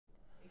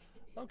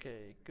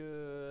Okay,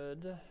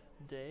 good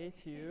day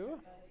to you.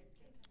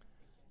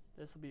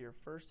 This will be your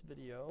first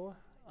video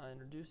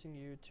introducing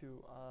you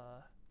to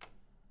a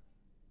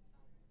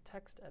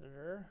text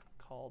editor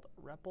called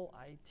REPL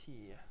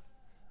IT.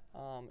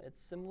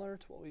 It's similar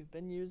to what we've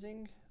been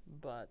using,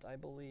 but I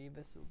believe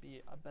this will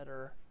be a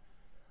better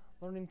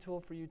learning tool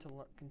for you to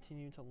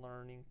continue to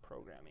learning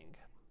programming.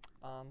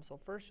 So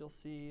first you'll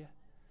see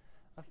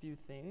a few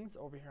things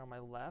over here on my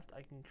left.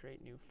 I can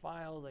create new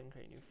files, I can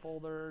create new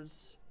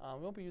folders.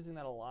 We won't be using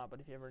that a lot,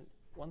 but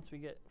once we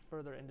get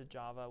further into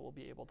Java, we'll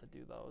be able to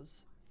do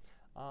those.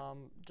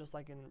 Just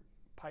like in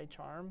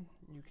PyCharm,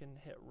 you can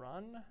hit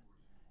run,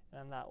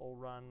 and that will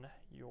run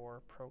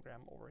your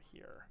program over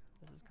here.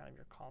 This is kind of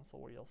your console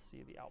where you'll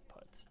see the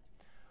output.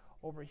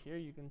 Over here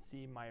you can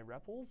see my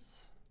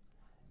REPLs,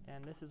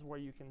 and this is where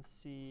you can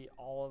see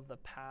all of the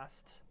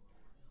past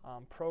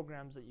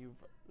programs that you've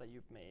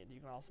made. You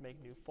can also make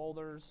new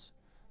folders.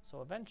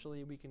 So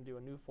eventually we can do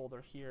a new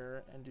folder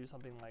here and do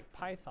something like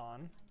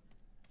Python.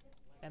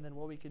 And then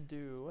what we could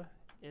do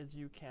is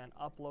you can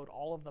upload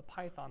all of the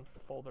Python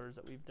folders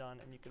that we've done,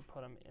 and you can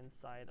put them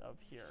inside of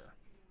here.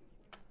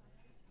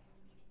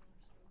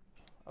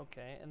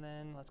 Okay, and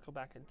then let's go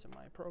back into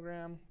my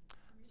program.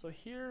 So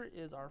here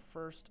is our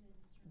first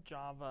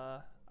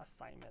Java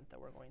assignment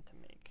that we're going to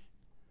make.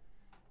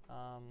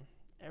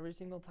 Every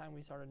single time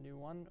we start a new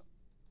one,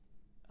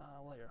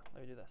 well, here,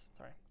 let me do this,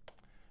 sorry.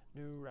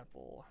 New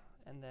REPL.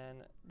 And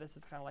then this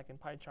is kind of like in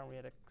PyCharm, we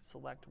had to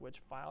select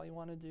which file you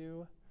want to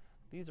do.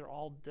 These are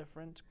all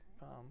different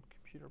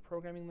computer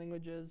programming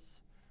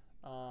languages.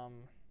 The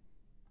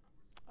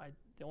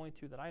only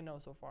two that I know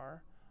so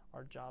far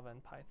are Java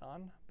and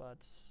Python,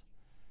 but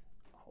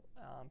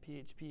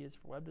PHP is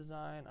for web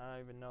design. I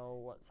don't even know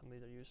what some of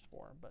these are used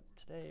for, but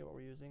today what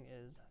we're using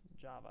is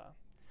Java.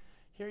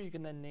 Here you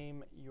can then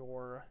name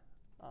your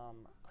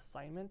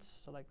assignment.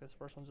 So like this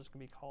first one's just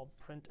going to be called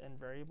print and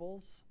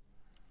variables.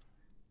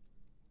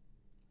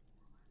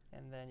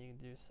 And then you can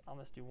do, I'll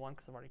just do one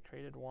because I've already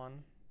created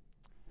one.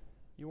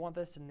 You want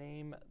this to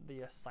name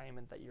the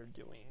assignment that you're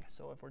doing.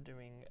 So if we're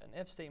doing an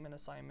if statement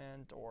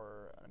assignment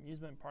or an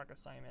amusement park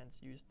assignment,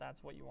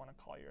 that's what you want to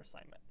call your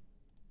assignment.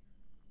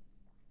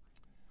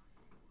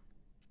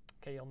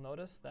 Okay, you'll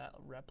notice that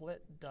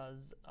Replit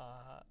does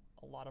a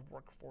lot of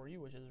work for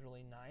you, which is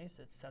really nice.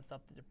 It sets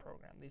up the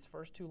program. These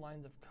first two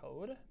lines of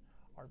code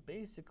are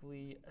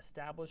basically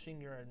establishing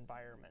your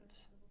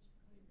environment.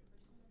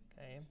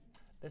 Okay,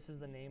 this is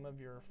the name of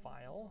your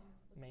file,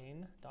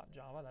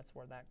 main.java. That's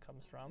where that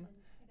comes from.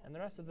 And the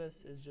rest of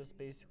this is just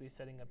basically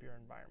setting up your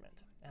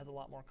environment. It has a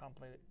lot more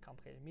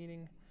complicated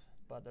meaning,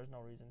 but there's no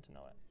reason to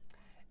know it.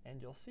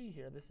 And you'll see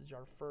here, this is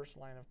your first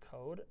line of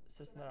code,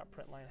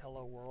 system.println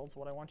hello world. So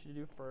what I want you to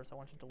do first, I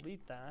want you to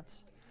delete that,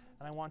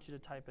 and I want you to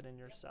type it in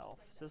yourself.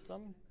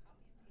 System.out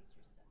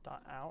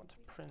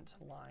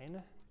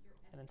println,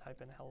 and then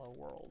type in hello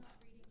world.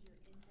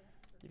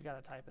 You've got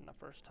to type in the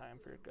first time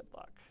for your good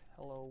luck.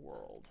 Hello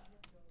world.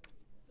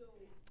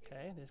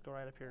 Okay, these go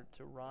right up here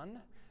to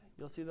run.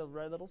 You'll see the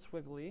red little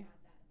squiggly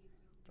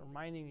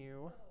reminding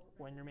you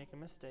when you're making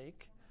a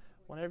mistake.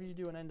 Whenever you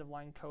do an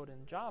end-of-line code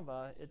in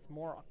Java, it's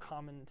more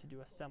common to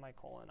do a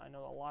semicolon. I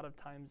know a lot of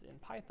times in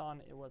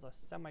Python it was a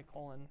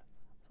semicolon,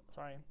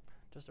 sorry,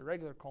 just a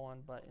regular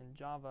colon, but in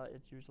Java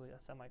it's usually a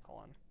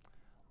semicolon.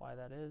 Why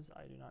that is,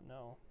 I do not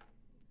know.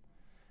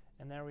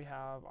 And there we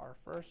have our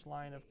first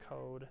line of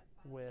code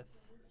with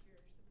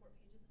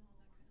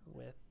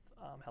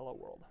hello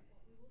world.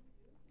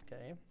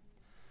 Okay.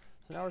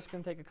 So now we're just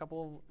going to take a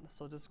couple of,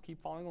 so just keep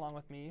following along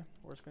with me.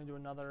 We're just going to do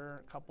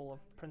another couple of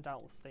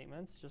printout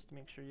statements just to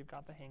make sure you've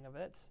got the hang of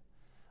it.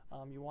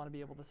 You want to be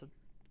able to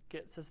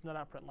get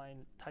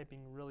system.out.println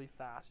typing really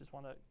fast. You just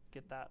want to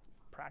get that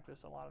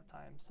practice a lot of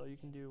times. So you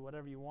can do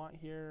whatever you want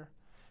here.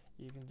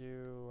 You can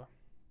do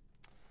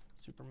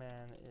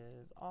Superman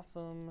is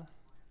awesome.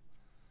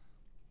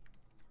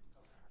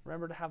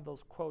 Remember to have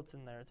those quotes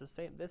in there. It's the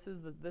same. This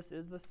is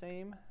the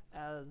same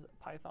as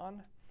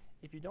Python.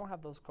 If you don't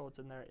have those quotes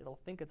in there, it'll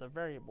think it's a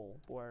variable,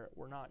 where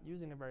we're not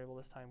using a variable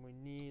this time. We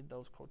need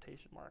those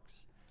quotation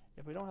marks.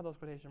 If we don't have those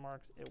quotation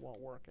marks, it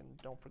won't work.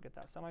 And don't forget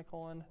that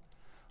semicolon.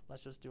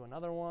 Let's just do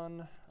another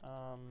one.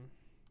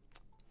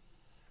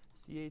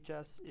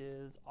 CHS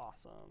is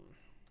awesome.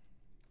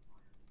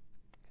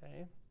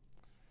 Okay.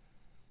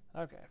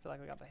 Okay, I feel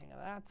like we got the hang of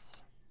that.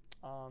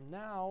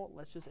 Now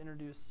let's just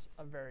introduce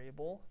a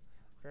variable.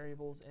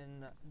 Variables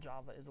in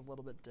Java is a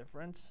little bit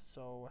different.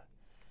 So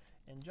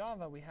in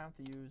Java, we have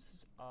to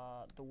use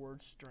the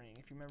word string.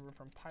 If you remember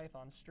from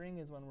Python, string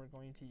is when we're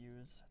going to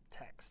use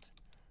text.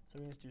 So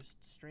we just do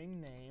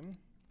string name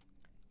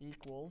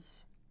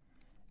equals,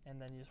 and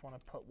then you just want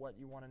to put what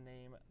you want to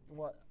name,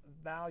 what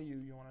value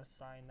you want to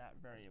assign that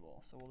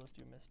variable. So we'll just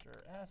do Mr.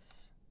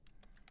 S,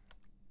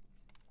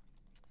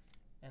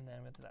 and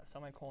then with that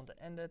semicolon to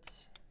end it.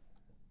 Let's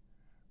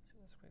see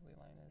what this squiggly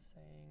line is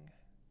saying.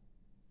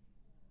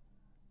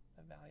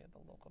 The value of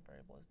the local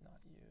variable is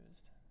not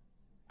used.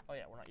 Oh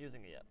yeah, we're not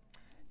using it yet.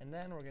 And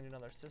then we're going to do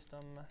another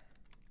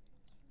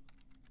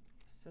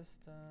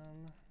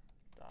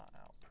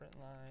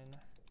system.out.println line,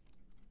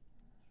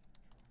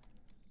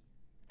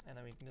 and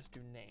then we can just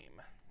do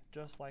name,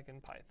 just like in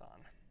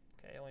Python.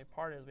 Okay, only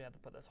part is we have to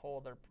put this whole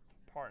other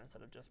part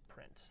instead of just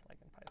print, like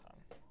in Python.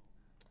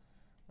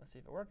 Let's see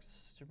if it works.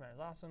 Superman is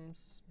awesome,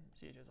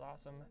 CH is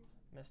awesome,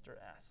 Mr.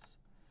 S.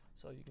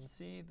 So you can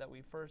see that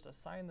we first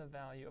assign the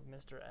value of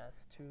Mr.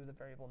 S to the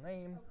variable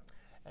name,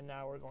 and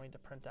now we're going to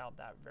print out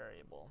that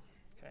variable.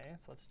 Okay,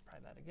 so let's try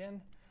that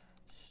again.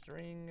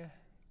 String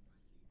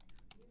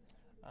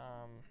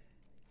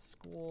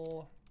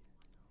school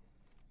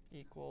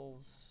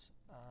equals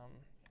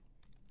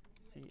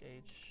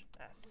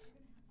CHS.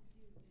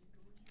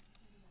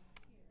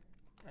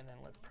 And then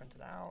let's print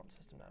it out,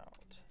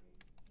 system.out.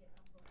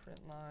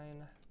 Print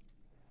line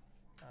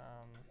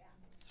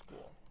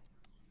school.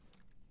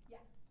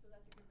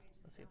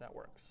 Let's see if that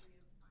works.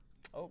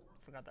 Oh,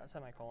 forgot that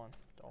semicolon.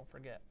 Don't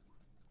forget.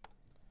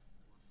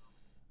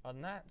 Other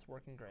than that, it's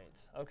working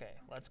great. Okay,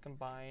 let's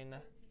combine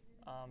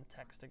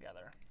text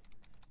together.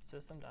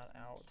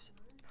 System.out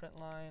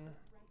println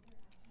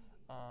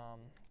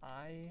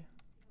I,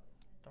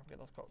 don't forget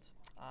those quotes.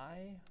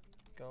 I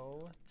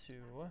go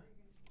to,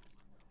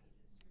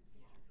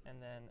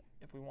 and then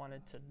if we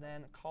wanted to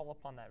then call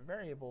upon that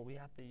variable, we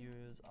have to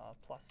use a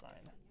plus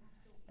sign.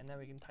 And then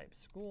we can type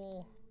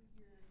school,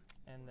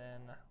 and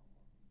then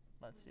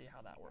let's see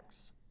how that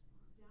works.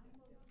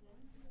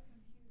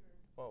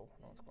 Whoa,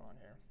 I don't know what's going on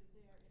here.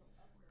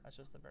 That's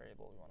just the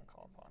variable we want to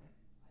call upon.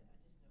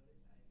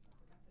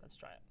 Let's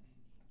try it.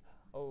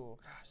 Oh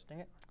gosh, dang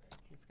it.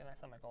 You forget that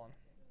semicolon.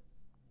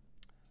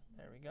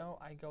 There we go.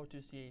 I go to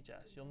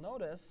CHS. You'll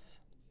notice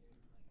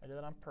I did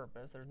it on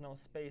purpose. There's no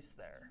space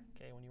there.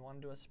 Okay, when you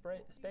want to do a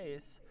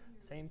space,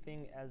 same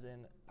thing as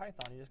in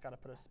Python, you just got to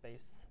put a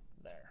space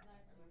there.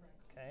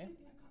 Okay?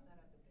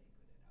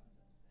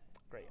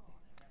 Great.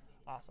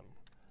 Awesome.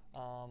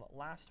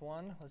 Last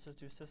one, let's just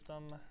do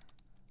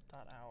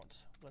system.out.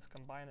 Let's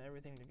combine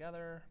everything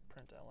together,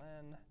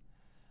 println.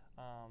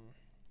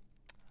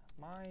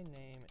 My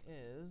name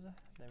is,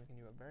 then we can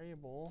do a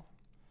variable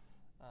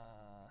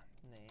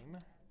name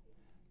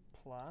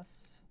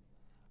plus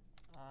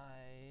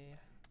I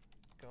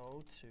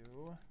go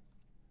to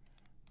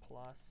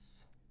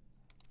plus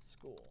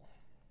school.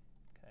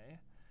 Okay.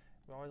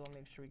 We always want to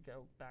make sure we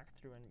go back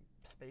through and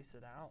space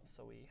it out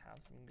so we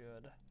have some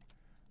good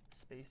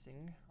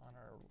spacing on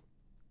our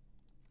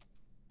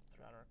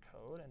throughout our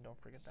code, and don't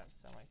forget that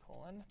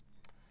semicolon.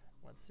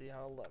 Let's see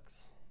how it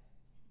looks.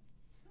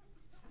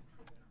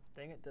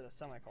 Dang it, did a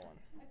semicolon.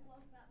 I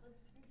love that. Let's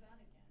do that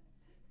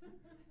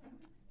again.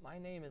 My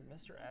name is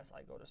Mr. S.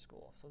 I go to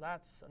school. So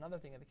that's another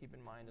thing to keep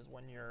in mind is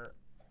when you're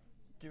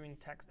doing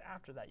text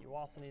after that, you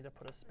also need to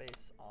put a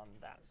space on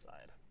that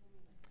side.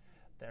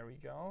 There we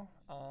go.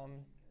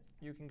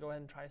 You can go ahead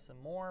and try some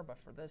more, but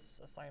for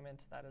this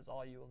assignment, that is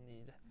all you will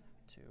need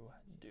to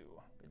do.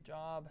 Good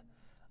job.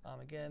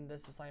 Again,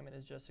 this assignment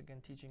is just,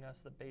 again, teaching us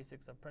the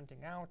basics of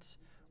printing out,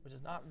 which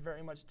is not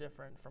very much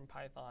different from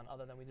Python,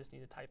 other than we just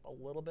need to type a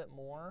little bit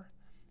more.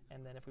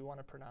 And then if we want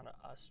to print out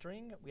a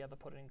string, we have to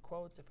put it in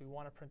quotes. If we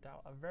want to print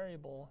out a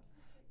variable,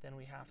 then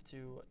we have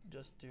to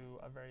just do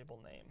a variable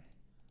name.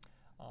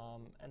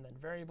 And then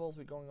variables,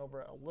 we're going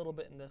over a little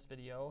bit in this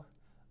video.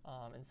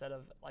 Instead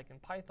of, like in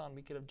Python,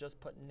 we could have just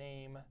put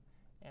name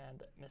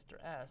and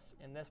Mr. S.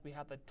 In this, we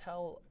have to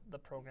tell the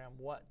program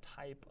what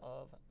type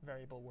of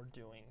variable we're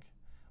doing.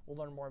 We'll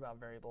learn more about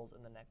variables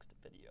in the next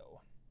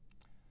video.